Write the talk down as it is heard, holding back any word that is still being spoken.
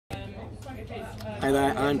Hey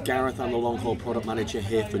there, I'm Gareth. I'm the long-haul product manager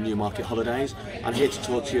here for Newmarket Holidays. I'm here to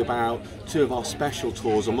talk to you about two of our special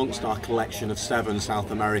tours amongst our collection of 7 South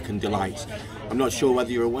American delights. I'm not sure whether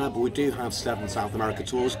you're aware, but we do have 7 South America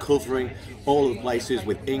tours covering all of the places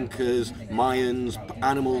with Incas, Mayans,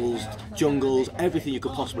 animals, jungles, everything you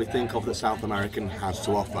could possibly think of that South America has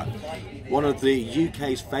to offer. One of the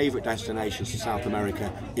UK's favourite destinations to South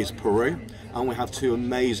America is Peru, and we have 2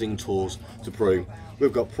 amazing tours to Peru.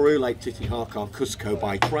 We've got Peru, Lake Titicaca, Cusco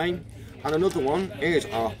by train, and another one is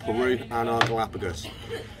our Peru and our Galapagos.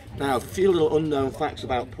 Now, a few little unknown facts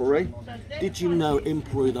about Peru. Did you know in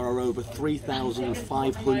Peru there are over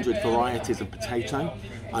 3,500 varieties of potato?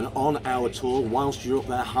 And on our tour, whilst you're up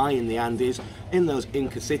there high in the Andes, in those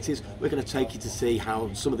Inca cities, we're going to take you to see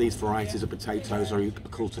how some of these varieties of potatoes are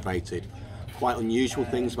cultivated. Quite unusual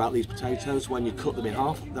things about these potatoes: when you cut them in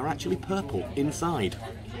half, they're actually purple inside.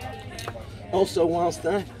 Also, whilst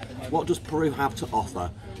there, what does Peru have to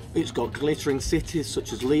offer? It's got glittering cities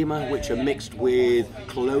such as Lima, which are mixed with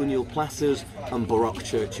colonial plazas and Baroque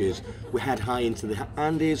churches. We head high into the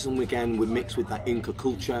Andes, and again we mix with that Inca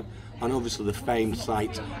culture, and obviously the famed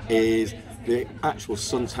site is the actual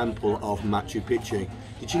sun temple of Machu Picchu.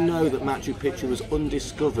 Did you know that Machu Picchu was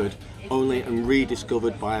undiscovered only and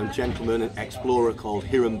rediscovered by a gentleman and explorer called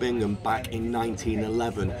Hiram Bingham back in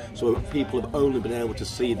 1911? So people have only been able to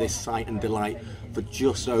see this sight and delight for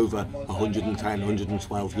just over 110,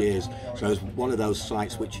 112 years. So it's one of those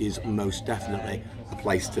sites which is most definitely a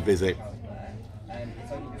place to visit.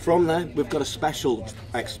 From there, we've got a special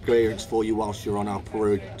experience for you whilst you're on our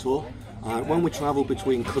Peru tour. When we travel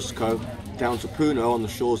between Cusco down to Puno on the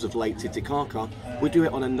shores of Lake Titicaca, we do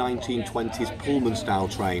it on a 1920s Pullman style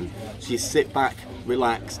train. So you sit back,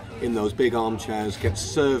 relax in those big armchairs, get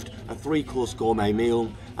served a 3-course gourmet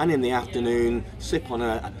meal, and in the afternoon sip on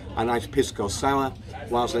a nice pisco sour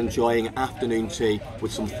whilst enjoying afternoon tea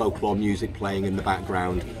with some folklore music playing in the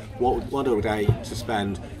background. What a day to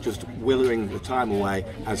spend just whittling the time away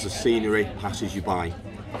as the scenery passes you by.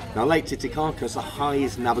 Now, Lake Titicaca is the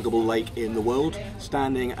highest navigable lake in the world,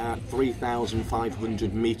 standing at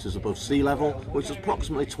 3,500 metres above sea level, which is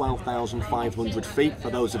approximately 12,500 feet for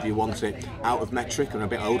those of you who want it out of metric and a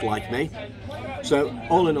bit old like me. So,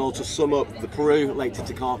 all in all, to sum up, the Peru Lake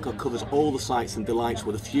Titicaca covers all the sights and delights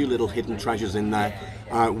with a few little hidden treasures in there,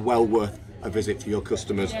 well worth a visit for your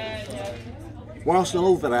customers. Whilst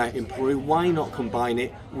over there in Peru, why not combine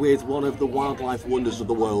it with one of the wildlife wonders of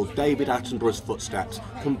the world, David Attenborough's footsteps?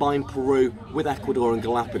 Combine Peru with Ecuador and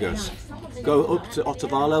Galapagos. Go up to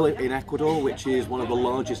Otavalo in Ecuador, which is one of the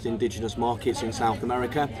largest indigenous markets in South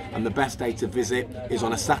America, and the best day to visit is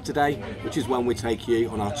on a Saturday, which is when we take you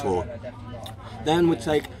on our tour. Then we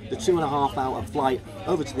take the 2.5-hour flight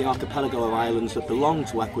over to the archipelago of islands that belong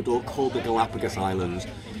to Ecuador called the Galapagos Islands.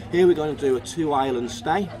 Here we're going to do a 2-island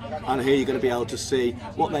stay, and here you're going to be able to see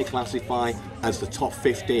what they classify as the top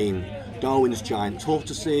 15. Darwin's giant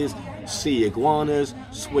tortoises, sea iguanas,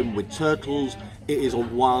 swim with turtles. It is a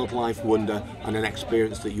wildlife wonder and an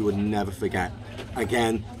experience that you would never forget.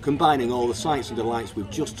 Again, combining all the sights and delights we've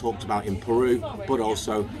just talked about in Peru, but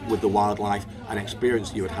also with the wildlife and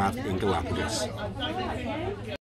experience you would have in Galapagos.